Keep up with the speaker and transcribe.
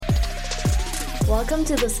Welcome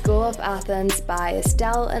to the School of Athens by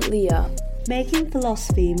Estelle and Leah. Making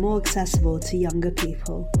philosophy more accessible to younger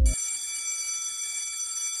people.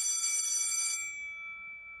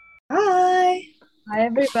 Hi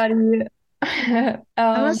everybody. I'm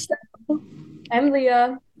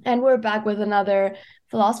Leah, and we're back with another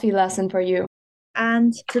philosophy lesson for you.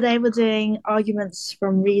 And today we're doing arguments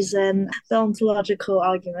from reason, the ontological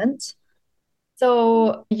argument.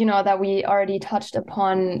 So, you know that we already touched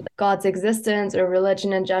upon God's existence or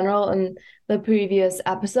religion in general in the previous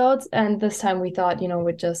episodes. And this time we thought,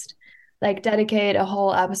 we'd just dedicate a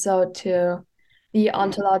whole episode to the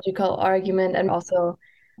ontological argument and also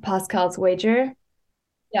Pascal's wager.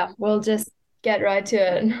 Yeah, we'll just get right to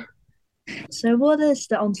it. So what is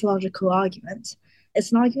the ontological argument?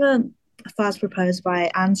 It's an argument first proposed by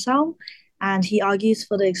Anselm, and he argues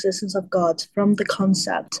for the existence of God from the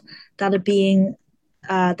concept that a being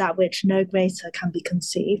that which no greater can be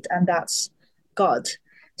conceived, and that's God.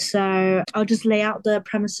 So I'll just lay out the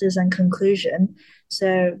premises and conclusion.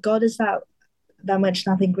 So God is that which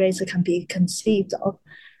nothing greater can be conceived of.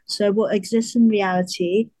 So what exists in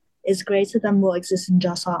reality is greater than what exists in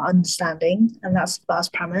just our understanding, and that's the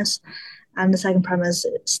first premise. And the second premise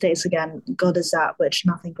states again, God is that which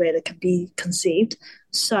nothing greater can be conceived.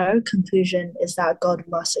 So conclusion is that God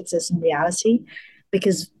must exist in reality,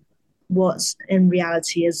 because what's in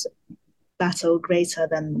reality is better or greater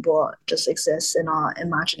than what just exists in our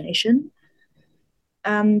imagination.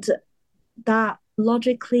 And that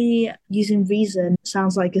logically, using reason,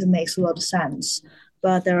 sounds like it makes a lot of sense,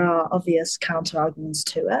 but there are obvious counter arguments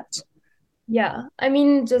to it. Yeah, I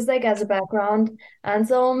mean, just as a background,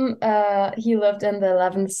 Anselm, he lived in the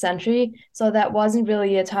 11th century, so that wasn't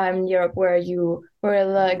really a time in Europe where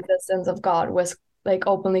the existence of God was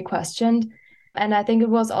openly questioned. And I think it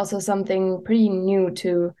was also something pretty new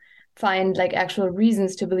to find actual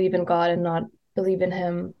reasons to believe in God and not believe in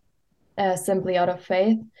him simply out of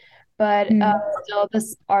faith. But still,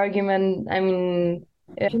 this argument, I mean,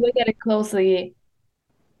 if you look at it closely,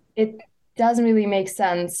 it doesn't really make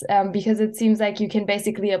sense because it seems like you can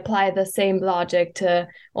basically apply the same logic to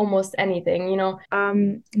almost anything,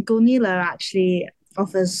 Gornilo actually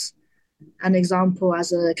offers an example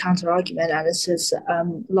as a counter argument, and it's his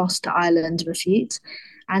lost island refute.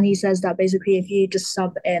 And he says that basically if you just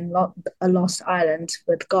sub in a lost island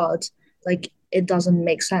with God, it doesn't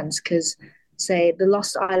make sense, because say the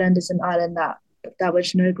lost island is an island that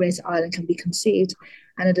which no greater island can be conceived,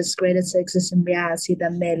 and it is greater to exist in reality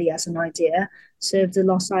than merely as an idea. So if the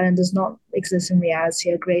lost island does not exist in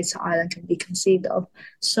reality, a greater island can be conceived of.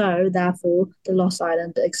 So therefore, the lost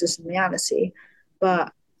island exists in reality.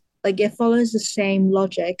 But it follows the same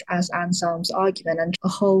logic as Anselm's argument, and a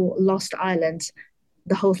whole lost island,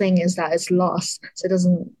 the whole thing is that it's lost, so it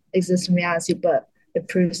doesn't exist in reality, but it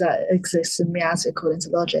proves that it exists in reality according to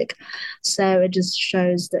logic. So it just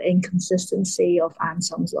shows the inconsistency of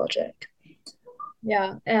Anselm's logic.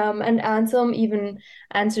 Yeah, and Anselm even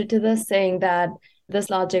answered to this saying that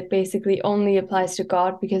this logic basically only applies to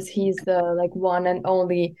God because he's the one and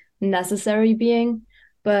only necessary being.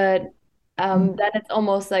 But then it's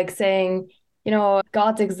almost like saying,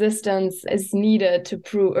 God's existence is needed to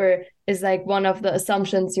prove, or is one of the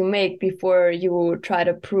assumptions you make before you try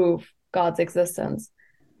to prove God's existence.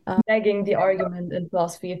 Begging the argument in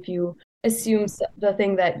philosophy if you assume the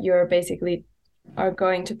thing that you're basically are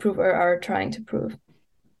going to prove or are trying to prove.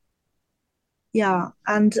 Yeah,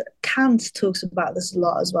 and Kant talks about this a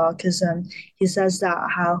lot as well, because he says that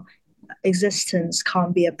how existence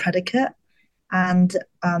can't be a predicate. And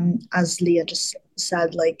as Leah just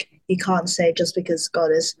said, you can't say just because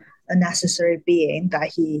God is a necessary being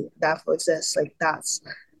that he therefore exists. That's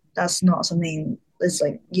not something. It's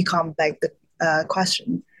you can't beg the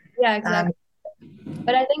question. Yeah, exactly.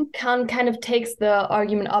 But I think Kant kind of takes the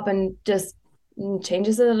argument up and just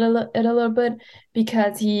changes it a little bit,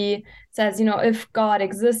 because he says, if God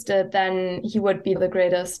existed, then he would be the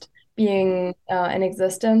greatest being in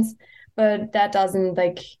existence. But that doesn't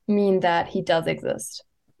mean that he does exist.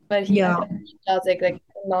 But he does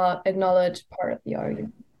acknowledge part of the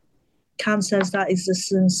argument. Kant says that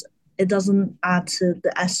existence, it doesn't add to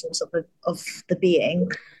the essence of the being,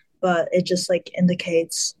 but it just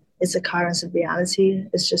indicates its occurrence in reality.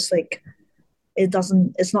 It's just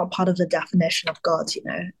it's not part of the definition of God,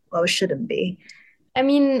 or it shouldn't be. I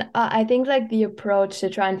mean, I think the approach to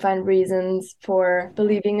try and find reasons for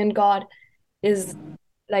believing in God is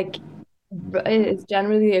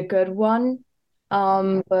generally a good one.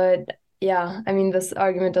 But yeah, I mean, this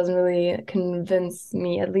argument doesn't really convince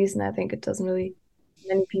me, at least, and I think it doesn't really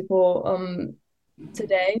many people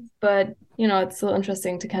today. But it's still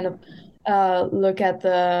interesting to kind of look at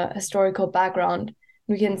the historical background,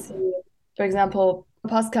 we can see, for example,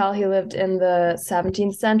 Pascal, he lived in the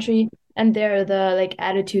 17th century, and there the like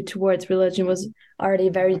attitude towards religion was already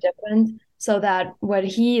very different. So that what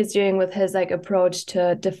he is doing with his like approach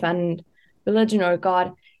to defend religion or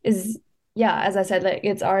God is, yeah, as I said, like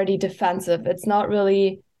it's already defensive. It's not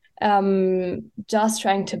really just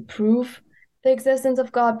trying to prove the existence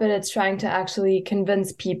of God, but it's trying to actually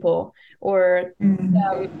convince people or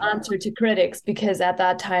Mm. answer to critics because at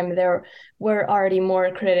that time there were already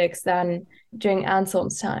more critics than during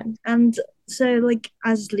Anselm's time. And so, like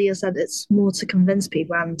as Leah said, it's more to convince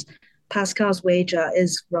people, and Pascal's wager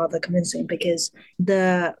is rather convincing because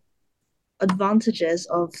the advantages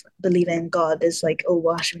of believing in God is like, oh,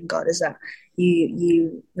 worshiping God is that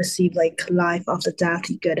you receive like life after death,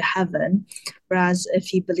 you go to heaven. Whereas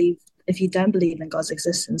if you don't believe in God's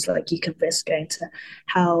existence, like you can risk going to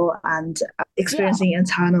hell and Yeah, experiencing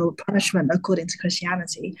eternal punishment according to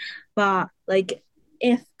Christianity. But like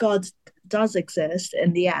if God does exist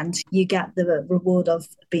in the end, you get the reward of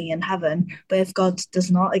being in heaven. But if God does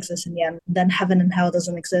not exist in the end, then heaven and hell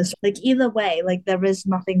doesn't exist. Like either way, like there is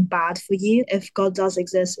nothing bad for you. If God does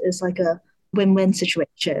exist, it's like a win-win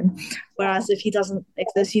situation. yeah. Whereas if he doesn't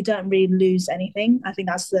exist, you don't really lose anything. I think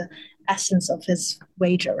that's the essence of his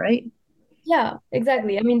wager, right? Yeah,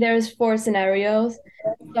 exactly. I mean, there's four scenarios.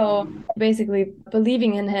 So basically,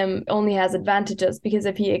 believing in him only has advantages because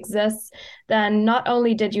if he exists, then not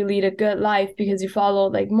only did you lead a good life because you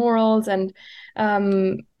followed like morals and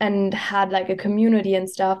had like a community and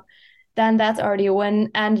stuff, then that's already a win,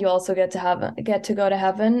 and you also get to go to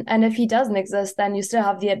heaven. And if he doesn't exist, then you still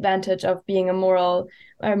have the advantage of being a moral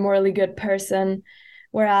or morally good person.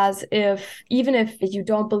 Whereas if even if you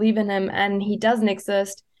don't believe in him and he doesn't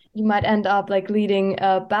exist, you might end up like leading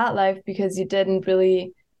a bad life because you didn't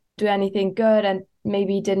really do anything good and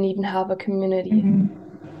maybe didn't even have a community. Mm-hmm.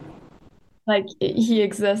 Like he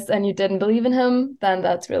exists and you didn't believe in him, then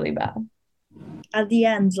that's really bad. At the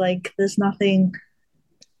end, like there's nothing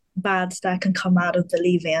bad that can come out of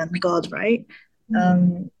believing in God, right?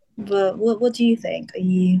 Mhm. But what do you think? Are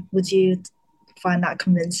you would you find that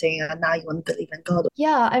convincing and now you want to believe in God?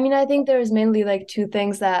 Yeah, I mean, I think there's mainly like two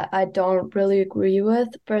things that I don't really agree with.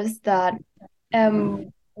 First, that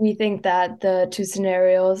we think that the two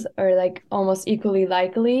scenarios are like almost equally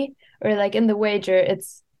likely, or like in the wager,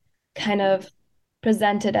 it's kind of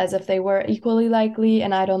presented as if they were equally likely,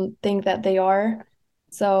 and I don't think that they are.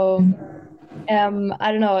 So,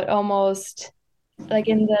 I don't know, it almost like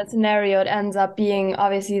in the scenario, it ends up being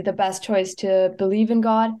obviously the best choice to believe in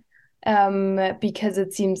God, because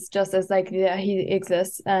it seems just as likely that he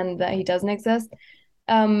exists and that he doesn't exist.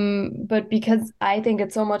 But because I think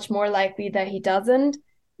it's so much more likely that he doesn't,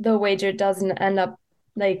 the wager doesn't end up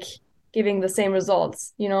like giving the same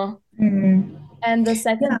results, you know? Mm, And the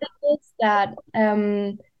second yeah, thing is that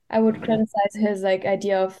I would criticize his like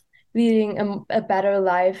idea of leading a better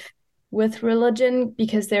life with religion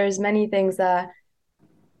because there's many things that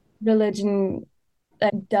religion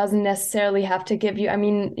doesn't necessarily have to give you. I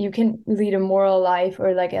mean, you can lead a moral life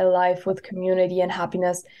or like a life with community and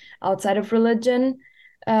happiness outside of religion.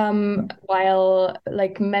 While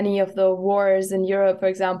like many of the wars in Europe, for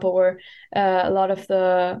example, were a lot of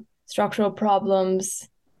the structural problems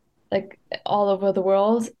like all over the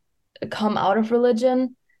world come out of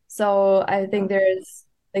religion. So I think there's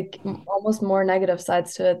like almost more negative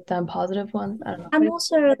sides to it than positive ones. I don't know. and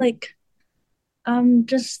also like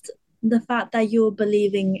just the fact that you're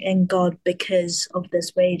believing in God because of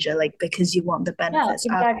this wager, like because you want the Yeah, benefits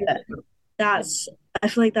out exactly. of it. That's I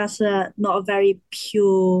feel like that's a not a very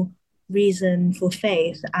pure reason for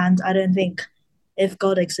faith, and I don't think if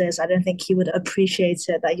God exists, I don't think He would appreciate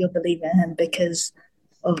it that you're believing in Him because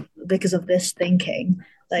of this thinking.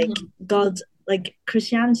 Like Mhm. God, like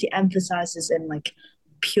Christianity emphasizes in like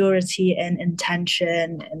purity and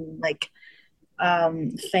intention and like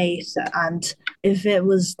faith, and if it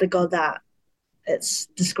was the God that it's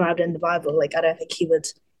described in the Bible, like I don't think He would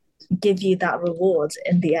give you that reward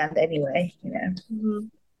in the end anyway, you know.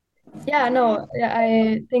 Mhm. Yeah, no, yeah,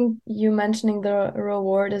 I think you mentioning the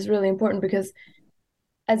reward is really important because,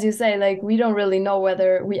 as you say, like we don't really know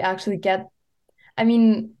whether we actually get. I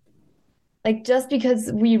mean, like just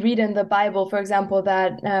because we read in the Bible, for example,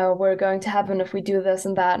 that we're going to heaven if we do this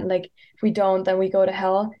and that, and like if we don't, then we go to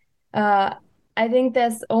hell. Uh, I think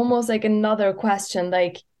there's almost like another question,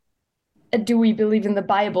 like, do we believe in the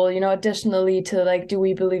Bible? You know, additionally to like, do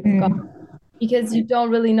we believe in God? Mm. Because you don't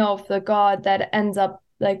really know if the God that ends up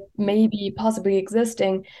like maybe possibly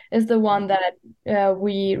existing is the one that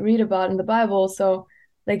we read about in the Bible. So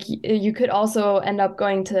like you could also end up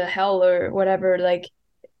going to hell or whatever. Like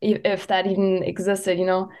if that even existed,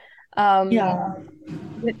 um, Yeah.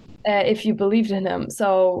 if you believed in him.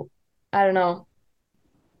 So I don't know.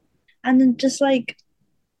 And then just like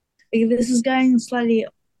this is going slightly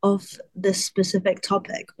off this specific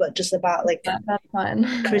topic, but just about like That's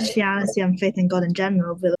fine. Christianity and faith in God in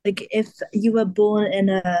general. But like if you were born in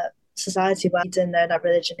a society where you didn't know that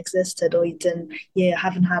religion existed or you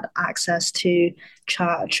haven't had access to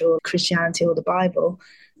church or Christianity or the Bible,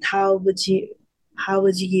 how would you how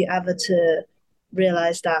would you ever to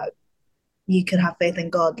realize that you could have faith in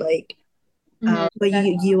God? Like but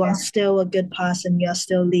you are still a good person. You're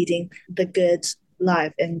still leading the good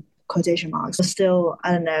life in quotation marks. You're still,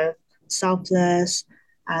 I don't know, selfless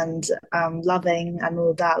and loving and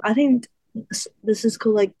all that. I think this is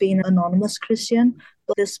called like being an anonymous Christian.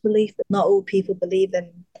 But this belief that not all people believe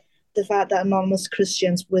in the fact that anonymous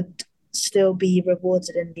Christians would still be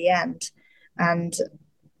rewarded in the end. And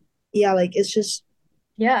yeah, like it's just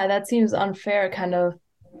Yeah, that seems unfair, kind of.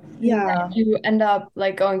 I mean, that yeah, you end up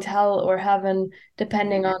like going to hell or heaven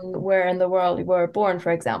depending on where in the world you were born,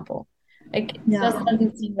 for example. Like, it just yeah.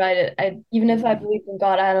 doesn't seem right. Even if I believe in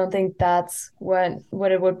God, I don't think that's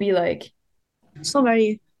what it would be like. It's not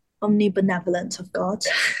very omnibenevolent of God.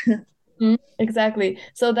 Exactly.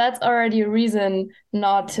 So that's already a reason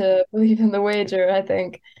not to believe in the wager, I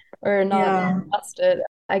think, or not Yeah. trust it.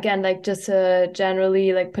 Again, like just to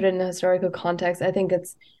generally like put it in a historical context, I think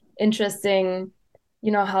it's interesting,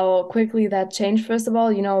 how quickly that changed, first of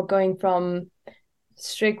all, going from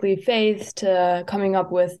strictly faith to coming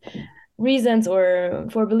up with reasons or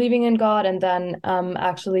for believing in God and then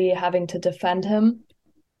actually having to defend him.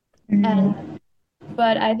 And Mm.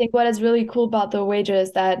 but I think what is really cool about the wager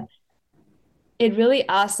is that it really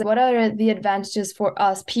asks what are the advantages for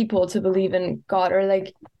us people to believe in God, or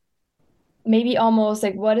like maybe almost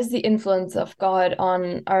like what is the influence of God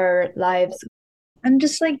on our lives. And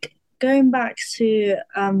just like going back to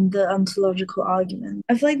the ontological argument,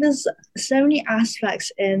 I feel like there's so many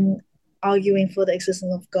aspects in arguing for the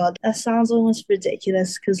existence of God that sounds almost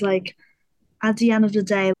ridiculous because, like, at the end of the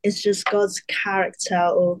day, it's just God's character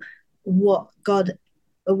or what God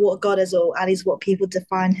what God is, or at least what people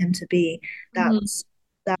define him to be. Mhm.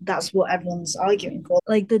 That's what everyone's arguing for.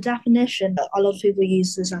 Like the definition, a lot of people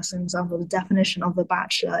use this as an example. The definition of a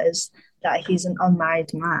bachelor is that he's an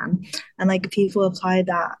unmarried man, and like people apply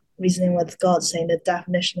that reasoning with God, saying the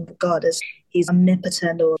definition of God is he's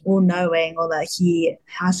omnipotent or all knowing, or that he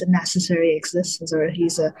has a necessary existence, or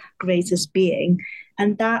he's a greatest being,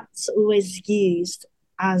 and that's always used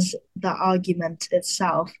as the argument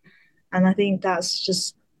itself. And I think that's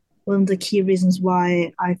just one of the key reasons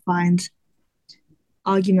why I find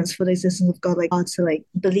arguments for the existence of God like hard to like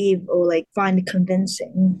believe or like find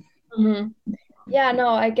convincing. Mhm. Yeah, no,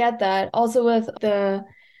 I get that. Also with the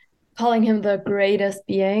calling him the greatest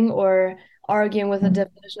being or arguing with the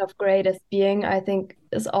definition of greatest being, I think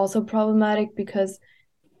is also problematic because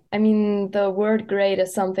I mean the word great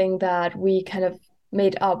is something that we kind of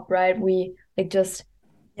made up, right? We like just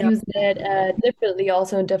Yeah. use it differently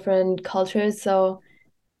also in different cultures. So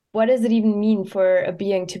what does it even mean for a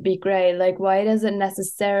being to be great? Like why does it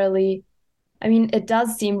necessarily, I mean, it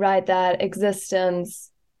does seem right that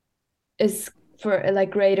existence is for like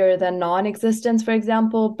greater than non-existence, for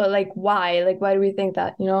example, but like why? Like why do we think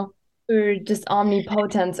that, Or just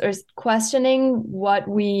omnipotence or questioning what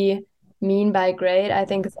we mean by great, I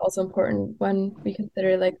think is also important when we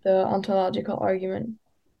consider like the ontological argument.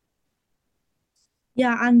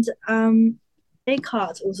 Yeah, and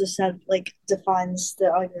Descartes also said like defines the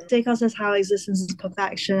argument. Descartes says how existence is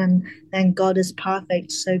perfection and then God is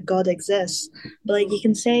perfect, so God exists. But like you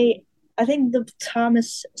can say, I think the term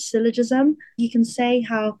is syllogism. You can say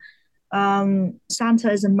how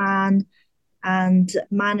Santa is a man and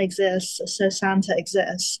man exists, so Santa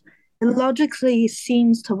exists. It logically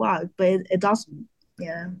seems to work, but it doesn't.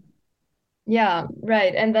 Yeah. Yeah,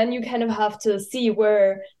 right. And then you kind of have to see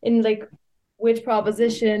where in like which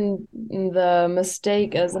proposition the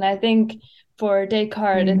mistake is. And I think for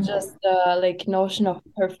Descartes, it's Mm. just the like notion of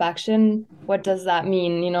perfection. What does that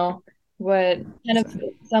mean? What kind of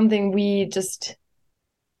something we just,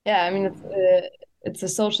 yeah, I mean, it's a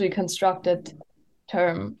socially constructed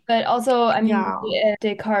term. But also, I mean, Yeah.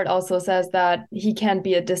 Descartes also says that he can't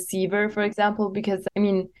be a deceiver, for example, because I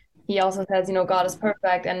mean, he also says, God is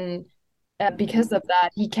perfect, and because of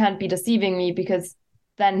that, he can't be deceiving me because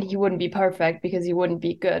then he wouldn't be perfect because he wouldn't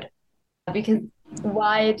be good. Because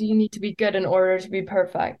why do you need to be good in order to be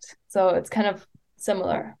perfect? So it's kind of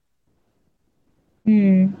similar,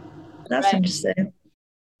 Mm. That's right? interesting.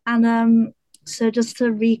 And so just to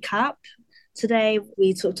recap, today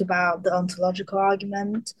we talked about the ontological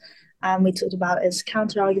argument, and we talked about its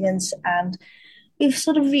counter arguments, and we've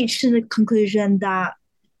sort of reached the conclusion that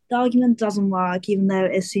the argument doesn't work, even though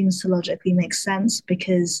it seems to logically make sense,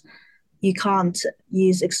 because you can't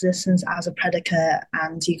use existence as a predicate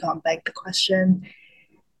and you can't beg the question.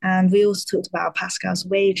 And we also talked about Pascal's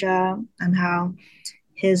wager and how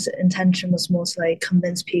his intention was more to like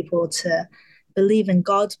convince people to believe in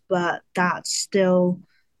God, but that's still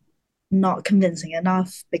not convincing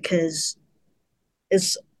enough because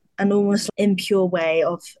it's an almost impure way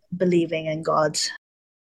of believing in God.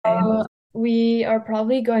 Uh, we are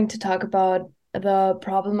probably going to talk about the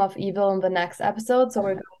problem of evil in the next episode, so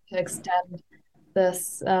we're going to extend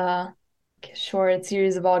this short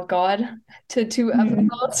series about God to two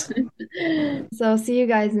episodes. So see you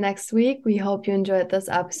guys next week. We hope you enjoyed this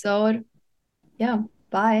episode. Yeah,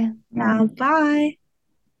 bye. Yeah, bye.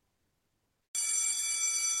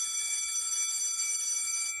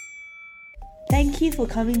 Thank you for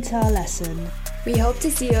coming to our lesson. We hope to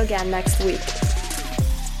see you again next week.